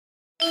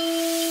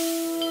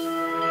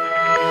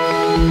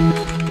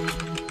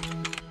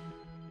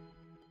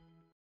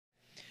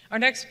Our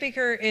next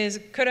speaker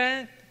is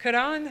Karan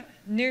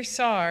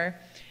Nisar,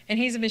 and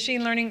he's a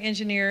machine learning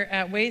engineer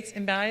at Weights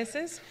and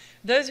Biases.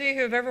 Those of you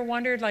who have ever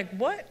wondered, like,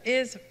 what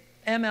is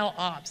ML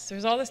Ops?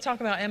 There's all this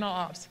talk about ML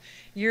Ops.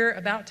 You're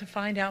about to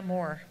find out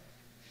more.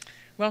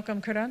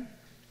 Welcome, Karan.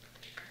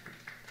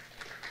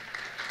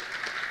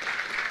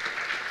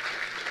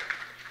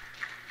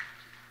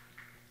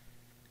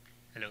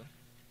 Hello.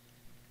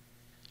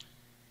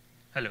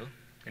 Hello.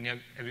 Can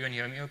everyone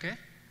hear me okay?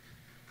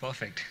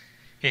 Perfect.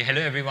 Hey,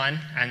 hello everyone,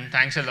 and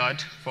thanks a lot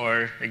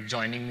for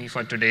joining me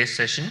for today's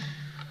session.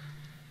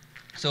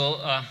 So,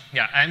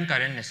 I'm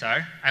Karan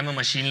Nisar. I'm a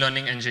machine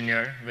learning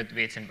engineer with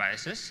Weights and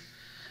Biases.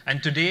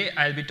 And today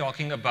I'll be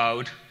talking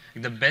about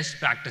the best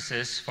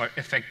practices for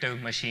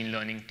effective machine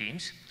learning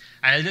teams.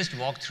 And I'll just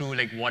walk through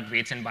what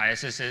Weights and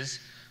Biases is,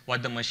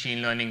 what the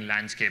machine learning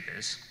landscape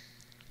is.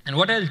 And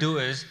what I'll do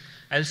is,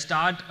 I'll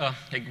start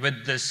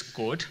with this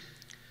quote.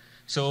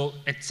 So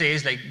it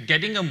says,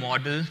 getting a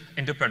model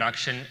into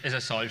production is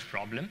a solved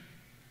problem,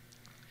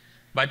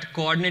 but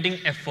coordinating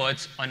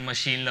efforts on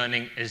machine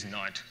learning is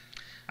not.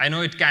 I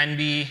know it can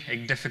be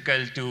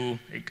difficult to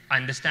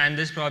understand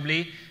this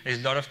probably.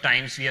 There's a lot of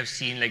times we have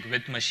seen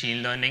with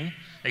machine learning,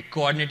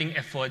 coordinating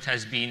efforts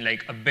has been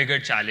a bigger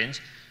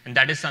challenge, and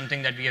that is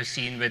something that we have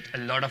seen with a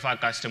lot of our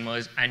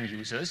customers and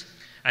users,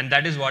 and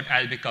that is what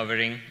I'll be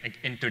covering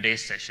in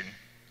today's session.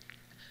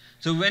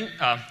 So and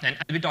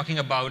I'll be talking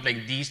about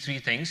these three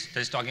things.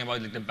 Just talking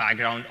about the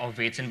background of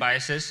Weights and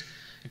Biases,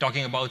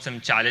 talking about some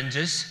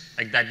challenges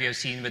that we have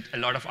seen with a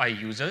lot of our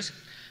users,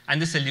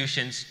 and the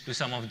solutions to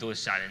some of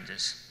those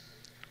challenges.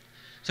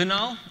 So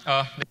now,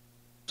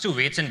 to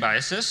Weights and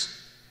Biases.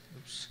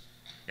 Oops.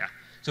 Yeah.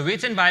 So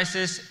Weights and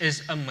Biases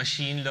is a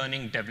machine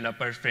learning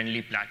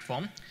developer-friendly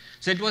platform.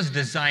 So it was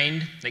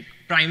designed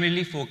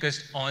primarily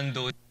focused on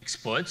those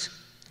experts.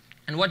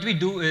 And what we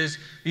do is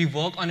we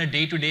work on a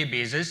day-to-day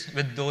basis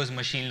with those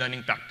machine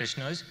learning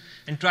practitioners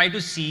and try to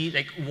see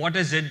what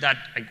is it that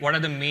what are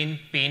the main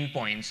pain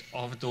points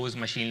of those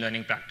machine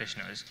learning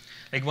practitioners.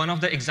 One of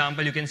the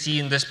example you can see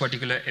in this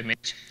particular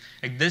image.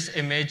 This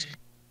image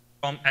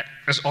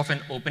is of an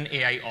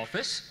OpenAI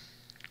office.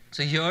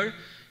 So here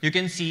you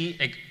can see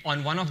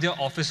on one of their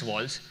office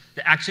walls,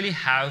 they actually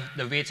have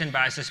the Weights and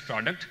Biases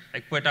product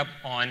put up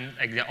on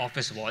their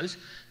office walls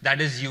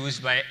that is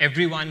used by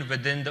everyone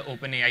within the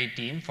OpenAI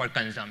team for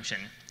consumption.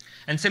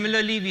 And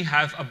similarly, we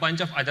have a bunch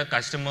of other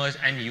customers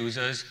and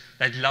users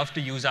that love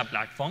to use our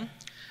platform.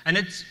 And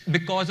it's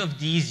because of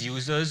these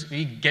users,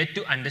 we get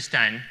to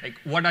understand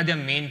what are their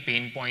main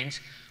pain points,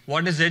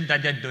 what is it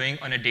that they're doing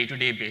on a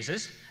day-to-day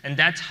basis, and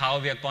that's how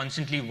we are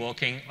constantly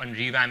working on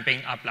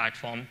revamping our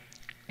platform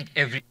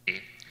every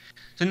day.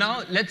 So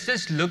now let's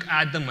just look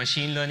at the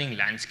machine learning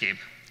landscape.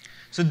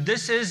 So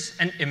this is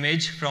an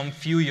image from a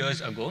few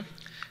years ago.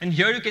 And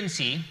here you can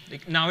see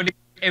nowadays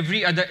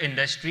every other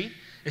industry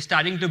is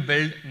starting to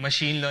build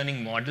machine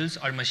learning models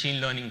or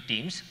machine learning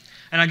teams.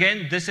 And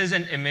again, this is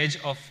an image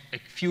of a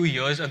few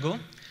years ago.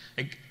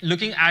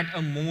 Looking at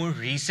a more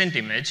recent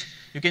image,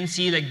 you can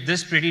see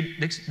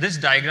this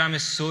diagram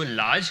is so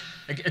large,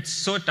 it's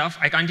so tough.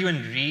 I can't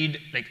even read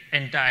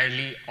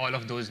entirely all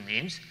of those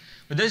names.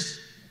 But this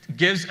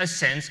gives a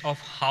sense of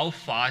how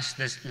fast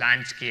this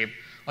landscape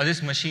or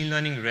this machine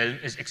learning realm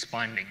is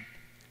expanding.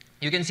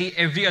 You can see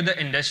every other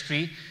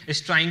industry is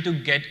trying to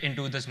get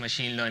into this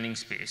machine learning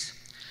space.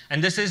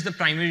 And this is the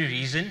primary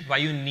reason why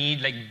you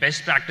need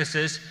best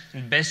practices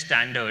and best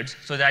standards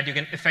so that you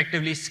can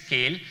effectively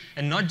scale,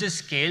 and not just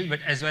scale, but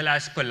as well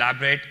as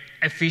collaborate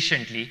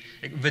efficiently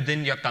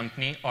within your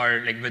company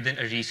or within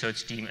a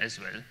research team as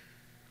well.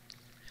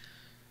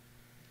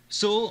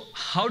 So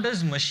how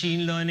does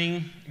machine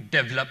learning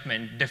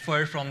development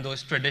differ from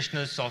those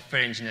traditional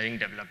software engineering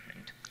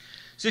development?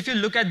 So if you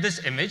look at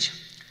this image,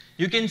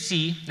 you can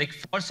see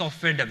for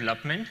software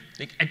development,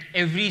 at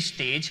every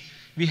stage,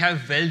 we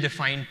have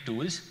well-defined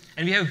tools,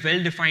 and we have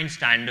well-defined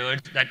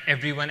standards that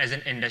everyone as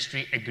an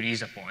industry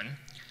agrees upon.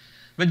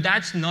 But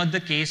that's not the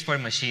case for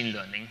machine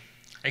learning.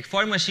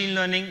 For machine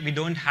learning, we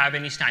don't have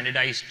any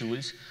standardized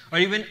tools or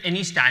even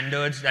any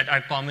standards that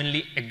are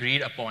commonly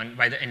agreed upon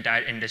by the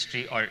entire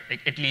industry, or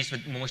at least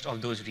with most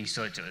of those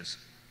researchers.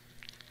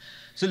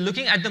 So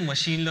looking at the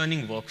machine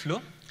learning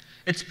workflow,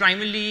 it's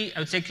primarily, I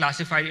would say,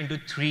 classified into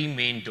three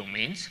main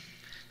domains.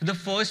 So the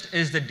first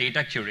is the data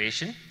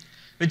curation,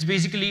 which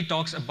basically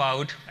talks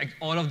about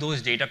all of those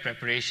data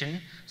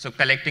preparation, so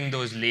collecting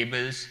those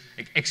labels,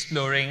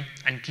 exploring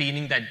and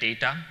cleaning that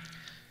data,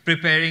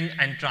 preparing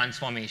and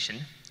transformation.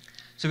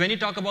 So when you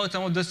talk about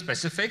some of the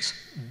specifics,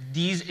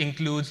 these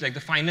includes the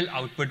final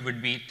output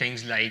would be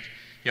things like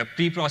your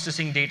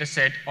pre-processing data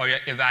set or your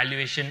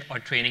evaluation or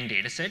training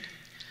data set.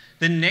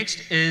 The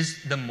next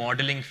is the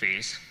modeling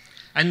phase.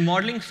 And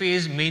modeling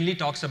phase mainly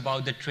talks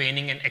about the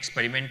training and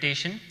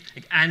experimentation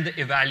and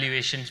the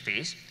evaluation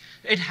phase.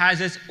 It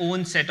has its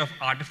own set of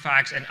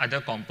artifacts and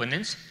other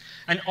components.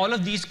 And all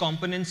of these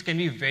components can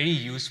be very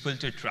useful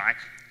to track.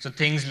 So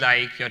things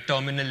like your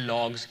terminal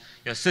logs,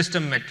 your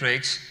system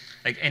metrics,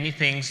 any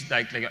things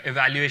like your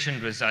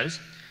evaluation results.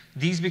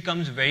 these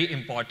becomes very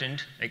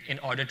important in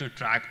order to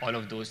track all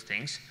of those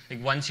things,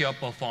 once you're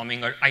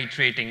performing or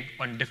iterating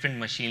on different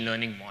machine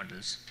learning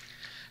models.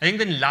 I think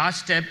the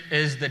last step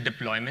is the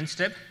deployment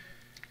step,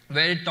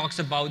 where it talks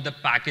about the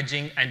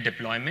packaging and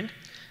deployment,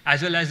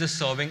 as well as the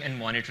serving and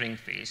monitoring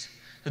phase.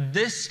 So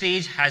this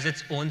stage has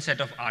its own set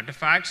of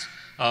artifacts,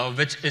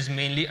 which is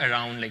mainly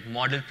around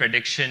model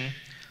prediction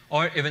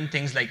or even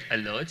things like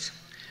alerts.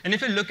 And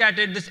if you look at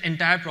it, this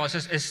entire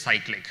process is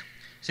cyclic.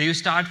 So you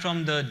start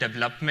from the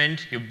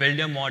development, you build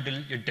your model,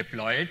 you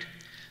deploy it.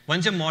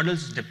 Once your model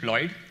is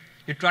deployed,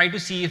 you try to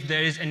see if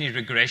there is any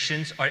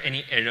regressions or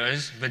any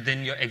errors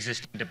within your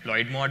existing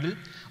deployed model,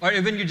 or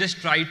even you just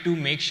try to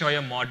make sure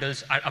your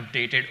models are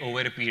updated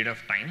over a period of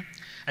time.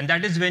 And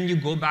that is when you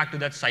go back to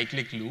that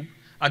cyclic loop,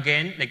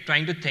 again,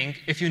 trying to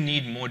think if you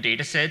need more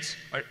data sets,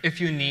 or if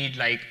you need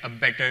a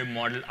better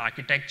model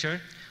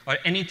architecture, or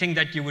anything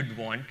that you would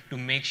want to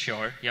make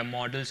sure your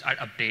models are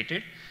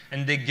updated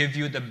and they give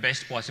you the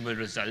best possible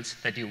results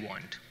that you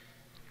want.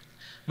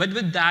 But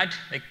with that,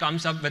 it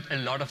comes up with a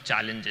lot of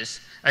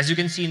challenges. As you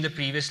can see in the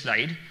previous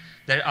slide,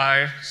 there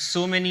are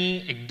so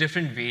many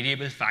different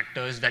variable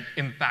factors that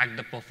impact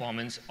the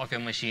performance of your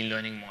machine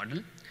learning model.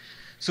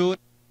 So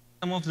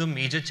some of the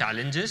major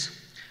challenges,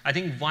 I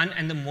think one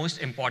and the most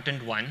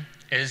important one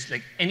is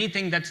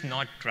anything that's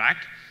not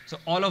tracked. So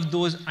all of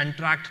those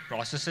untracked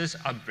processes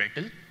are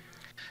brittle.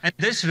 And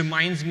this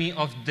reminds me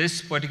of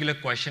this particular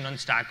question on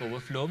Stack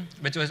Overflow,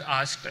 which was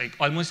asked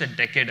almost a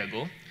decade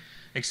ago.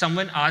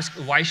 Someone asked,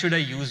 why should I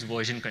use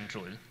version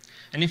control?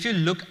 And if you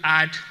look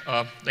at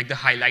the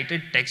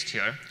highlighted text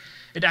here,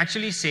 it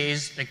actually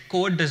says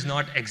code does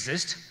not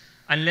exist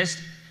unless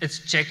it's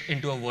checked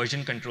into a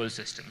version control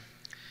system.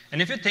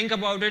 And if you think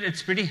about it,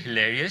 it's pretty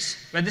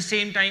hilarious, but at the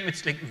same time,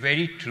 it's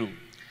very true.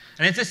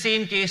 And it's the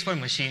same case for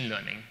machine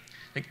learning.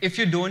 If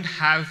you don't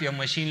have your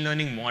machine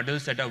learning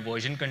models that are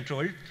version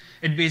controlled,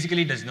 it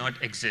basically does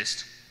not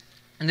exist.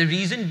 And the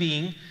reason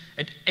being,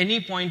 at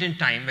any point in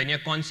time, when you're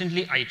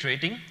constantly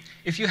iterating,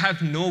 if you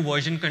have no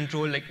version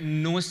control,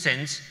 no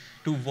sense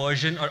to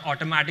version or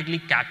automatically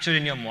capture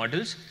in your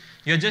models,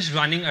 you're just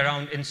running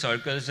around in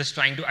circles, just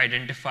trying to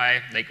identify,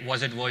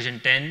 was it version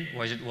 10,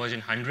 was it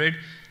version 100?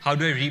 How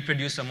do I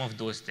reproduce some of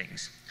those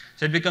things?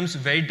 So it becomes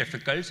very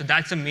difficult. So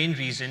that's the main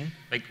reason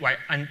why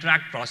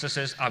untracked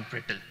processes are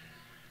brittle.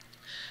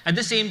 At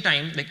the same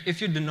time,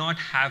 if you do not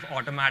have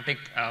automatic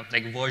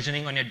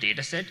versioning on your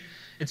data set,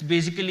 it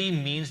basically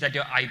means that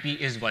your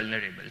IP is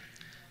vulnerable.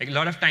 A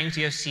lot of times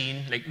we have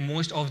seen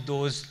most of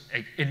those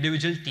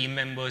individual team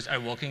members are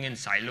working in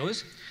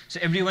silos. So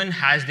everyone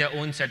has their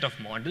own set of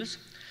models.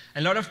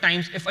 A lot of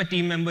times if a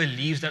team member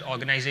leaves that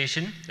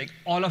organization,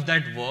 all of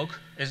that work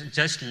is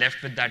just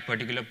left with that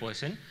particular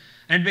person.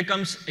 And it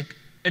becomes,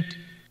 it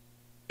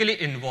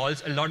really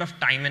involves a lot of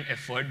time and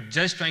effort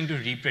just trying to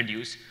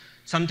reproduce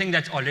something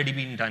that's already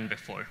been done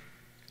before.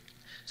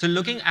 So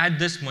looking at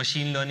this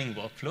machine learning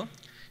workflow,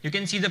 you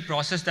can see the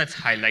process that's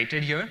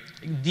highlighted here.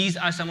 These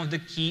are some of the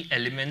key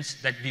elements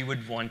that we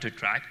would want to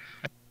track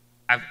and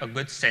have a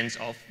good sense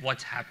of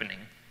what's happening.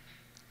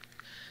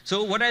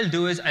 So what I'll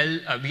do is,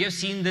 we have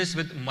seen this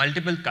with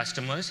multiple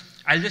customers.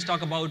 I'll just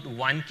talk about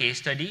one case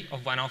study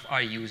of one of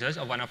our users,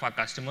 or one of our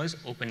customers,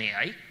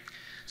 OpenAI.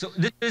 So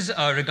this is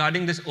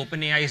regarding this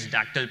OpenAI's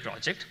Dactyl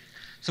project.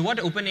 So what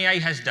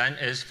OpenAI has done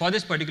is, for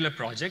this particular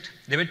project,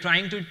 they were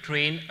trying to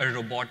train a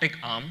robotic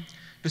arm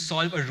to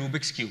solve a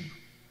Rubik's Cube.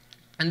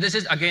 And this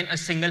is, again, a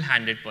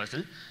single-handed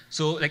puzzle.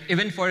 So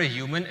even for a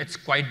human, it's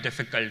quite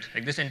difficult.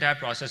 This entire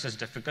process is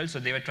difficult, so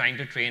they were trying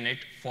to train it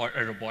for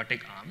a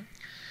robotic arm.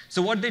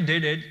 So what they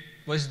did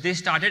was they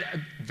started a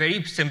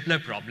very simpler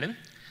problem.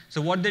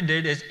 So what they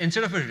did is,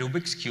 instead of a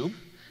Rubik's Cube,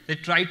 they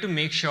tried to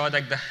make sure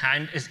that the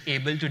hand is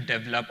able to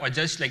develop or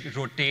just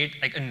rotate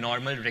a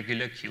normal,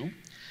 regular cube.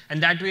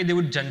 And that way, they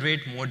would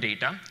generate more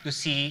data to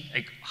see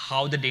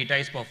how the data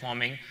is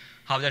performing,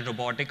 how the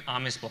robotic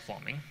arm is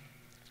performing.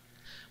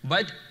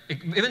 But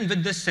even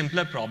with this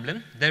simpler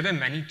problem, there were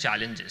many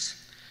challenges.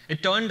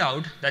 It turned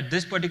out that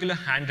this particular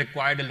hand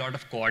required a lot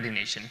of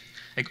coordination.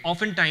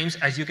 Oftentimes,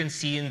 as you can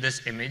see in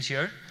this image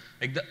here,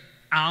 the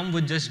arm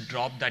would just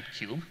drop that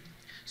cube.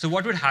 So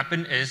what would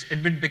happen is,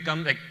 it would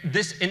become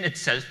this in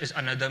itself is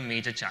another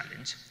major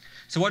challenge.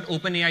 So what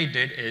OpenAI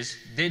did is,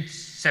 they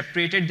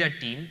separated their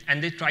team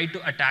and they tried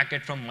to attack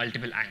it from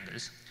multiple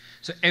angles.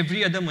 So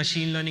every other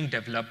machine learning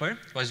developer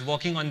was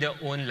working on their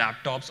own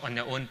laptops, on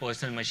their own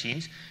personal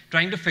machines,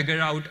 trying to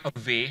figure out a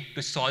way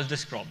to solve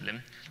this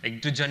problem,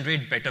 to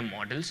generate better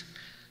models.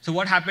 So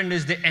what happened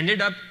is, they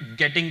ended up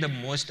getting the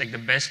most, the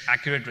best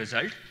accurate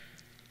result.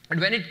 But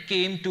when it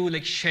came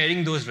to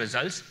sharing those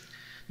results,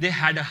 they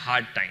had a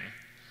hard time.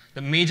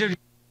 The major reason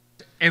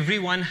is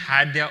everyone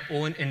had their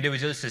own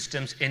individual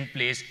systems in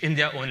place in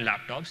their own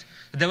laptops.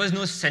 There was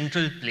no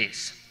central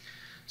place.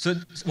 So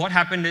what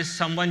happened is,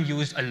 someone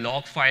used a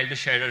log file to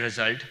share a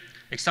result.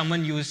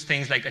 Someone used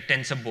things like a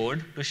tensor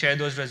board to share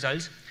those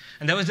results.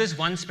 And there was this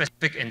one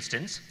specific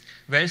instance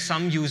where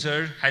some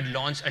user had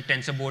launched a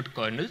tensor board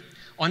kernel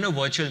on a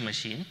virtual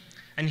machine,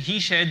 and he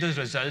shared those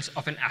results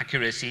of an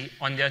accuracy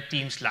on their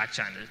team Slack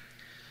channel.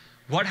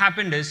 what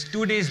happened is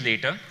 2 days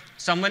later,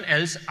 someone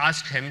else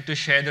asked him to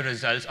share the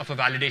results of a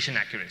validation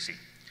accuracy.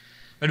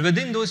 But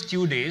within those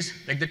 2 days,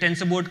 the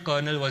TensorBoard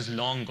kernel was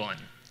long gone.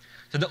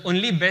 So the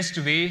only best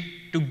way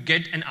to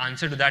get an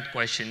answer to that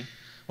question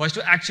was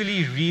to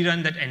actually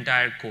rerun that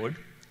entire code,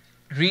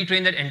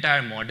 retrain that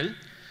entire model,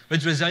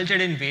 which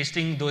resulted in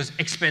wasting those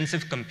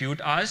expensive compute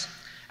hours,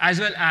 as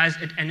well as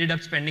it ended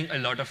up spending a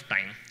lot of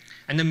time.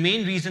 And the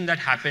main reason that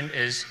happened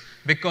is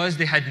because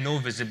they had no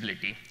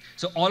visibility.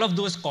 So all of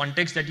those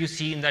context that you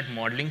see in that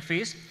modeling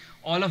phase,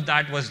 all of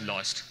that was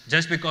lost,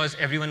 just because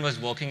everyone was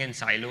working in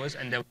silos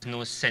and there was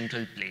no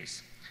central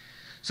place.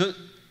 So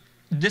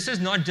this is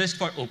not just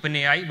for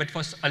OpenAI, but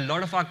for a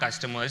lot of our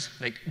customers,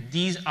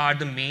 these are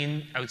the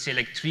main, I would say,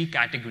 3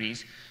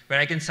 categories where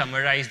I can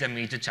summarize the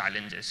major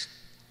challenges.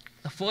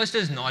 The first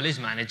is knowledge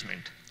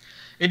management.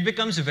 It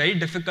becomes very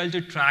difficult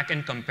to track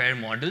and compare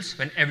models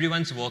when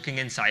everyone's working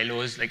in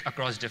silos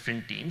across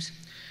different teams.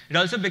 It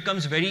also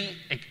becomes very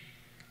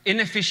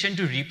inefficient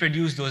to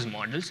reproduce those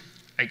models.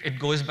 It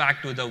goes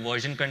back to the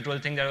version control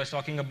thing that I was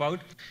talking about.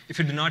 If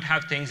you do not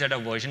have things that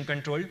are version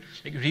controlled,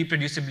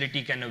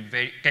 reproducibility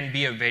can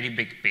be a very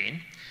big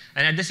pain.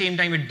 And at the same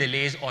time, it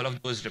delays all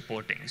of those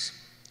reportings.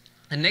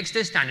 The next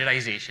is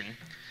standardization.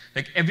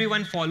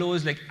 Everyone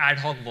follows ad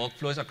hoc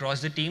workflows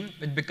across the team.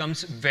 It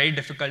becomes very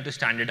difficult to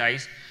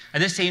standardize.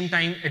 At the same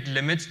time, it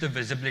limits the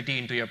visibility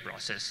into your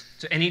process.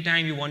 So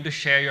anytime you want to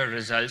share your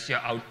results, your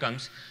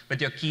outcomes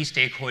with your key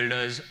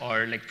stakeholders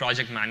or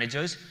project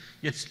managers,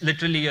 it's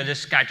literally you're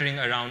just scattering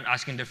around,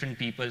 asking different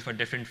people for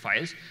different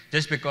files,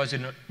 just because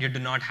you do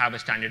not have a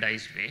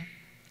standardized way.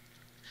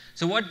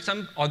 So what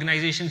some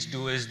organizations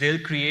do is they'll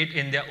create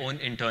in their own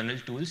internal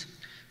tools,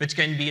 which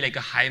can be a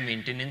high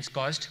maintenance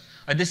cost.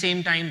 At the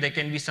same time, there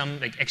can be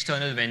some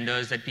external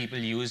vendors that people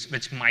use,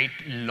 which might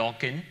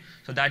lock in.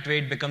 So that way,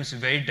 it becomes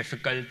very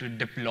difficult to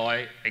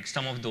deploy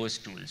some of those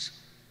tools.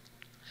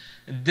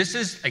 This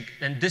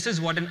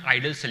is what an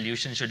ideal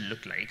solution should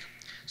look like.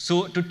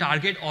 So to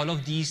target all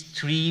of these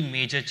 3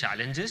 major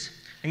challenges,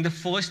 I think the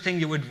first thing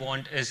you would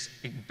want is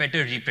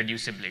better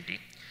reproducibility.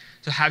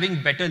 So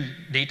having better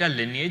data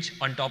lineage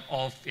on top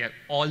of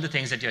all the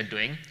things that you're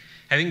doing,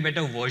 having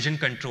better version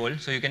control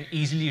so you can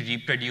easily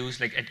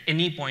reproduce at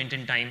any point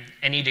in time,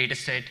 any data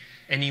set,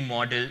 any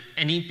model,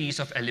 any piece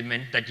of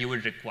element that you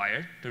would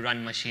require to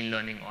run machine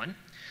learning on.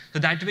 So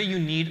that way you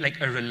need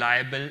a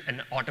reliable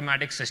and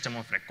automatic system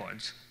of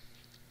records.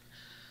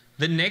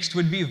 The next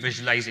would be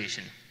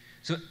visualization.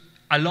 So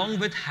along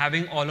with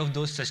having all of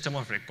those system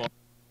of records,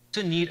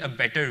 you also need a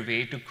better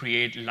way to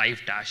create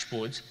live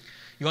dashboards.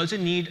 You also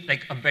need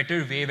a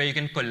better way where you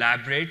can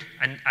collaborate,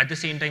 and at the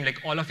same time,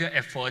 all of your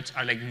efforts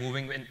are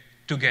moving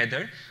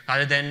together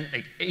rather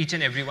than each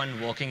and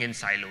everyone working in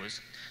silos.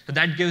 So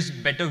that gives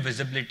better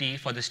visibility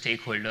for the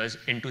stakeholders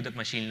into the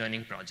machine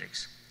learning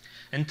projects.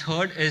 And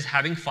third is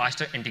having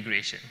faster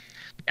integration.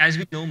 As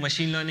we know,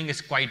 machine learning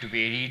is quite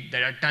varied.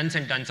 There are tons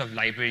and tons of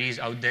libraries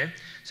out there.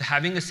 So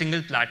having a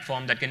single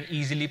platform that can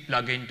easily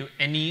plug into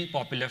any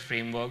popular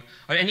framework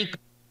or any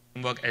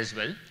framework as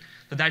well.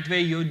 So that way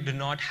you do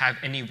not have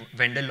any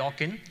vendor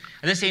lock-in.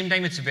 At the same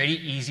time, it's very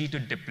easy to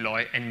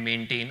deploy and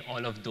maintain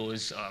all of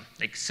those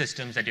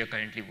systems that you're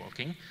currently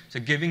working. So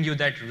giving you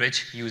that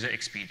rich user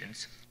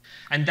experience.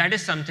 And that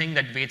is something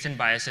that Weights and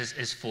Biases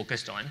is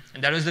focused on.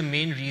 And that was the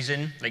main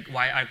reason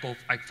why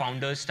our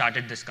founders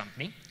started this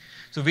company.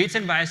 So Weights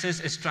and Biases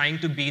is trying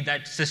to be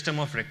that system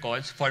of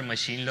records for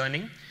machine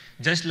learning.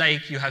 Just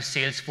like you have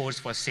Salesforce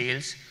for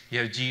sales, you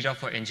have Jira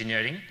for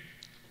engineering.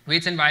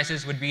 Weights and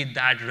Biases would be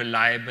that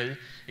reliable,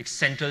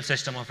 central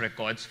system of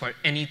records for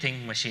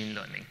anything machine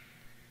learning.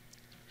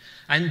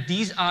 And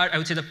these are, I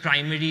would say, the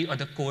primary or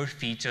the core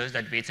features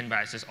that Weights and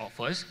Biases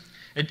offers.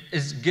 It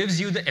gives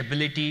you the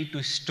ability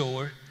to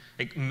store,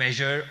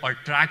 measure, or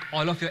track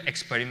all of your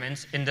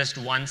experiments in just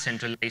one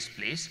centralized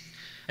place.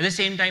 At the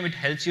same time, it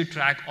helps you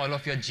track all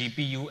of your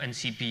GPU and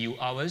CPU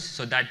hours,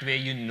 so that way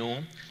you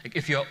know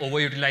if you're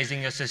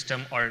overutilizing your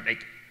system, or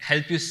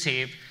help you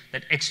save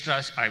that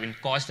extra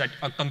cost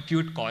or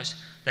compute cost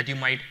that you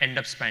might end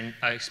up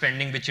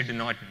spending, which you do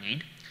not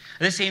need.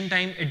 At the same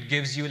time, it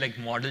gives you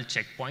model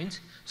checkpoints,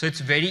 so it's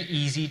very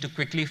easy to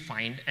quickly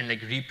find and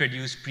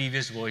reproduce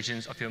previous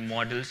versions of your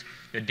models,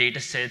 your data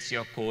sets,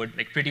 your code,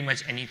 pretty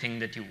much anything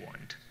that you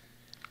want.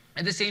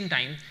 At the same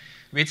time,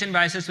 Weights and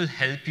Biases will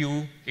help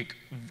you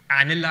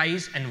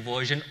analyze and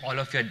version all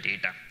of your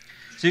data.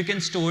 So you can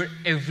store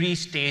every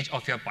stage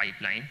of your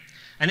pipeline.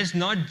 And it's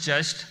not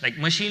just,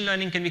 machine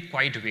learning can be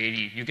quite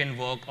varied. You can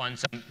work on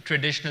some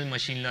traditional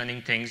machine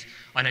learning things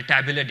on a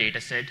tabular data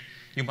set.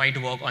 You might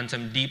work on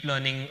some deep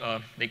learning,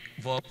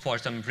 work for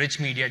some rich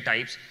media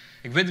types.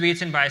 With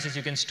Weights and Biases,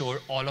 you can store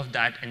all of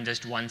that in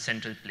just one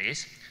central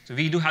place. So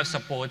we do have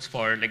supports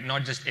for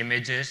not just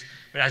images,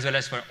 but as well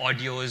as for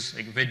audios,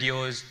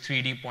 videos,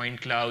 3D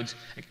point clouds,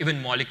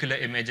 even molecular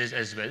images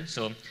as well.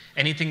 So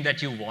anything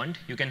that you want,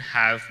 you can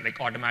have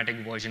automatic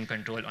version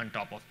control on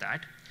top of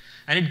that.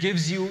 And it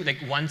gives you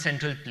one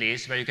central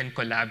place where you can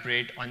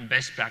collaborate on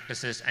best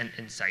practices and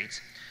insights.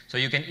 So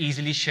you can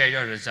easily share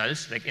your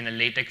results, like in a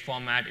LaTeX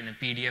format, in a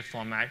PDF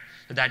format.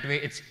 So that way,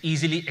 it's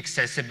easily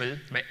accessible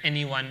by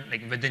anyone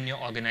like within your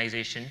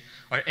organization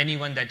or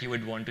anyone that you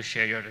would want to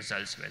share your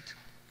results with.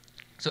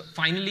 So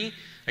finally,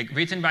 like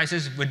weights and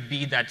biases would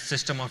be that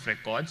system of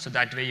record. So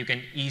that way, you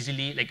can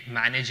easily like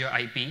manage your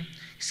IP,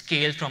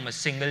 scale from a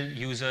single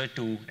user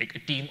to like a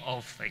team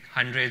of like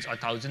hundreds or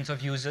thousands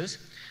of users.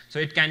 So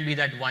it can be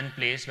that one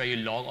place where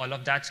you log all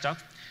of that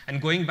stuff. And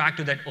going back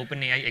to that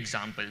OpenAI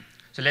example,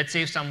 so let's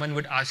say if someone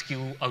would ask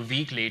you a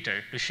week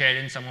later to share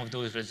in some of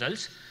those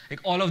results, like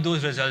all of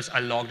those results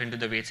are logged into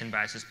the weights and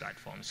biases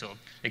platform. So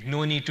like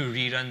no need to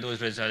rerun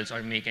those results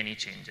or make any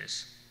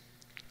changes.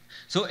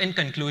 So in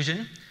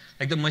conclusion,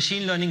 like the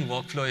machine learning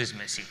workflow is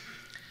messy.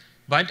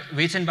 But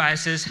weights and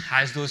biases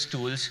has those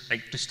tools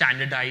like to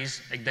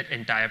standardize like that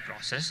entire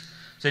process.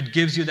 So it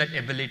gives you that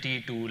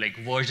ability to like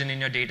version in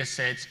your data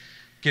sets,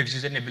 gives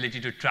you an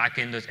ability to track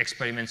in those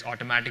experiments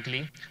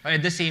automatically, or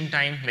at the same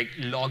time, like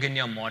log in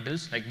your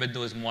models, like with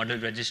those model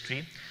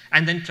registry,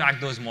 and then track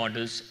those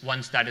models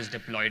once that is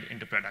deployed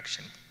into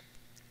production.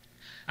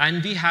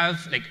 And we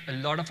have like a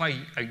lot of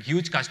a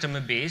huge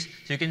customer base.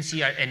 So you can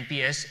see our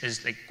NPS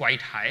is like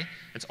quite high.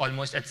 It's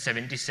almost at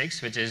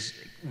 76, which is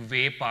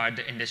way past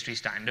the industry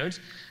standards.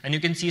 And you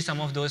can see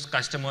some of those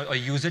customer or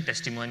user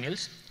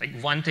testimonials. Like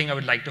one thing I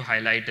would like to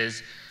highlight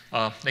is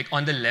like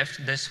on the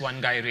left, this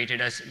one guy rated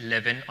us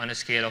 11 on a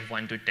scale of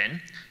 1 to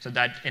 10. So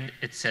that in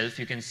itself,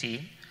 you can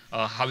see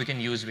how we can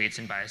use weights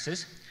and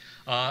biases.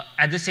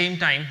 At the same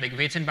time, like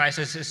weights and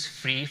biases is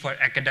free for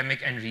academic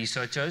and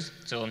researchers.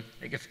 So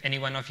like if any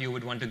one of you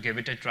would want to give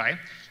it a try,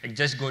 like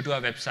just go to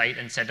our website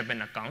and set up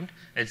an account.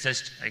 It's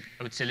just like,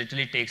 I would say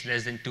literally takes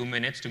less than 2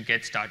 minutes to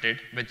get started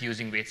with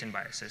using weights and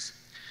biases.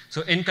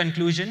 So in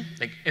conclusion,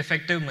 like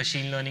effective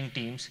machine learning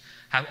teams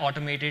have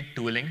automated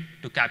tooling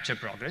to capture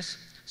progress.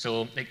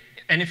 So like,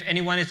 and if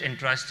anyone is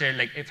interested,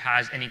 like if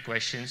has any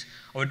questions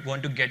or would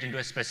want to get into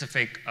a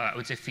specific, I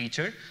would say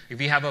feature,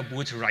 we have a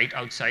booth right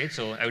outside.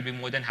 So I would be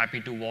more than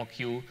happy to walk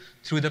you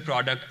through the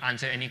product,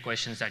 answer any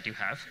questions that you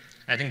have.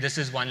 I think this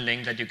is one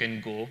link that you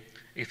can go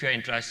if you're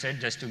interested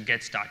just to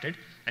get started.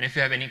 And if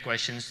you have any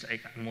questions,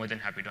 like, I'm more than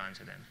happy to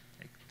answer them.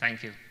 Like,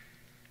 thank you.